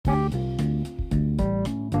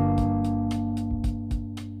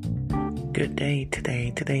good day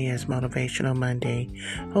today. Today is Motivational Monday.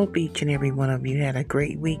 Hope each and every one of you had a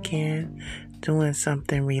great weekend doing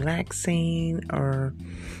something relaxing or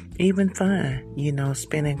even fun.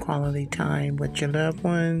 Spending quality time with your loved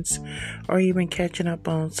ones or even catching up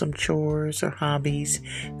on some chores or hobbies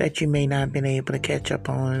that you may not have been able to catch up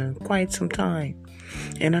on in quite some time.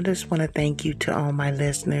 And I just want to thank you to all my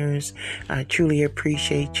listeners. I truly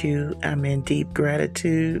appreciate you. I'm in deep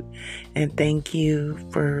gratitude and thank you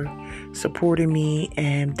for supporting me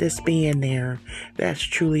and just being there. That's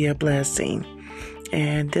truly a blessing.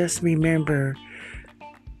 And just remember,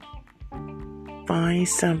 find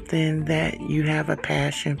something that you have a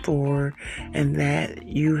passion for and that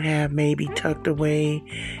you have maybe tucked away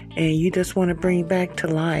and you just want to bring back to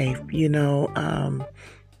life.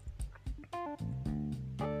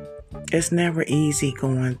 It's never easy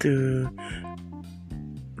going through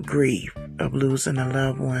grief of losing a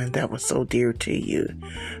loved one that was so dear to you.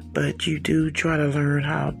 But you do try to learn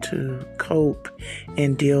how to cope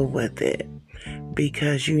and deal with it,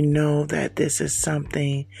 because you know that this is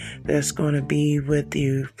something that's going to be with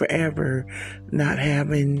you forever, not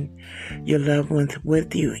having your loved ones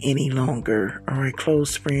with you any longer, or a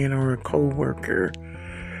close friend or a co-worker.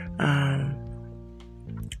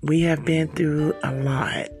 We have been through a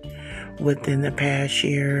lot within the past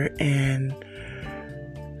year, and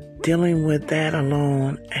dealing with that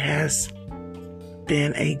alone has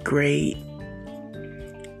been a great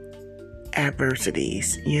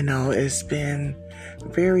adversities. It's been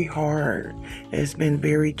very hard. It's been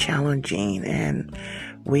very challenging, and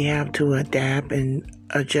we have to adapt and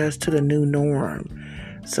adjust to the new norm.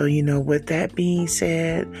 So, with that being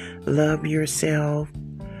said, love yourself,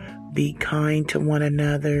 be kind to one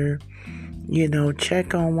another,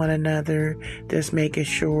 check on one another, just making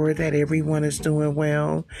sure that everyone is doing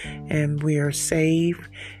well and we are safe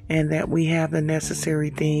and that we have the necessary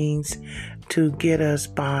things to get us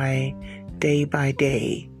by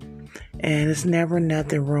day. And it's never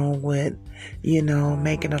nothing wrong with,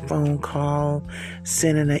 making a phone call,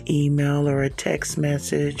 sending an email or a text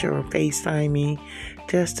message or FaceTiming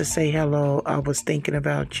just to say hello. I was thinking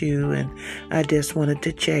about you and I just wanted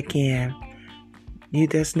to check in. You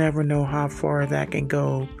just never know how far that can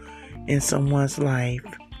go in someone's life.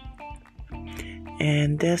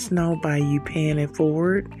 And just know by you paying it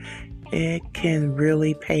forward, it can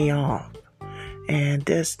really pay off. And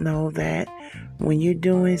just know that when you're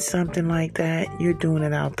doing something like that, you're doing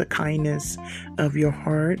it out the kindness of your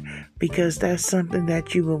heart, because that's something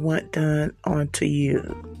that you would want done onto you.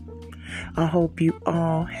 I hope you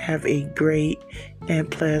all have a great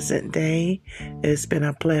and pleasant day. It's been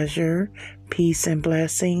a pleasure. Peace and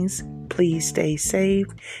blessings. Please stay safe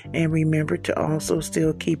and remember to also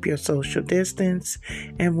still keep your social distance.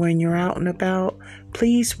 And when you're out and about,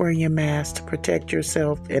 please wear your mask to protect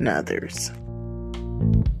yourself and others.